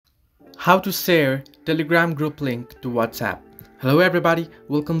How to share Telegram group link to WhatsApp. Hello everybody,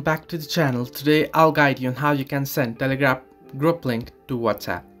 welcome back to the channel. Today I'll guide you on how you can send Telegram group link to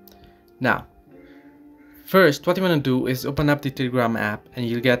WhatsApp. Now, first what you want to do is open up the Telegram app and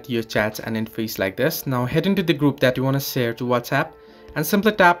you'll get your chats and interface like this. Now head into the group that you want to share to WhatsApp and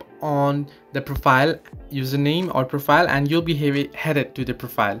simply tap on the profile, username or profile, and you'll be headed to the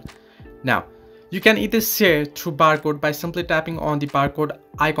profile. Now, you can either share through barcode by simply tapping on the barcode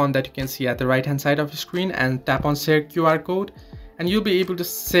icon that you can see at the right hand side of your screen and tap on share QR code, and you'll be able to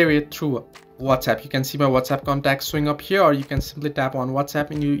share it through WhatsApp. You can see my WhatsApp contacts showing up here, or you can simply tap on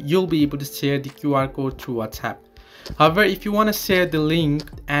WhatsApp and you'll be able to share the QR code through WhatsApp. However, if you want to share the link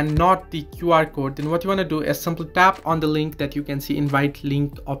and not the QR code, then what you want to do is simply tap on the link that you can see invite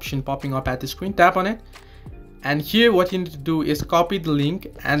link option popping up at the screen. Tap on it. And here what you need to do is copy the link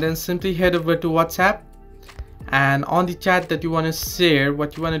and then simply head over to WhatsApp, and on the chat that you want to share,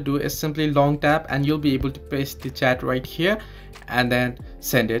 what you want to do is simply long tap and you'll be able to paste the chat right here and then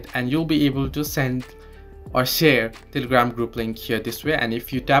send it, and you'll be able to send or share Telegram group link here this way, and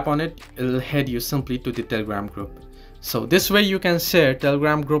if you tap on it, it'll head you simply to the Telegram group. So this way you can share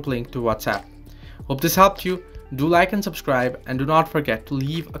Telegram group link to WhatsApp. Hope this helped you. Do like and subscribe, and do not forget to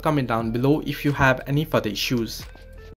leave a comment down below if you have any further issues.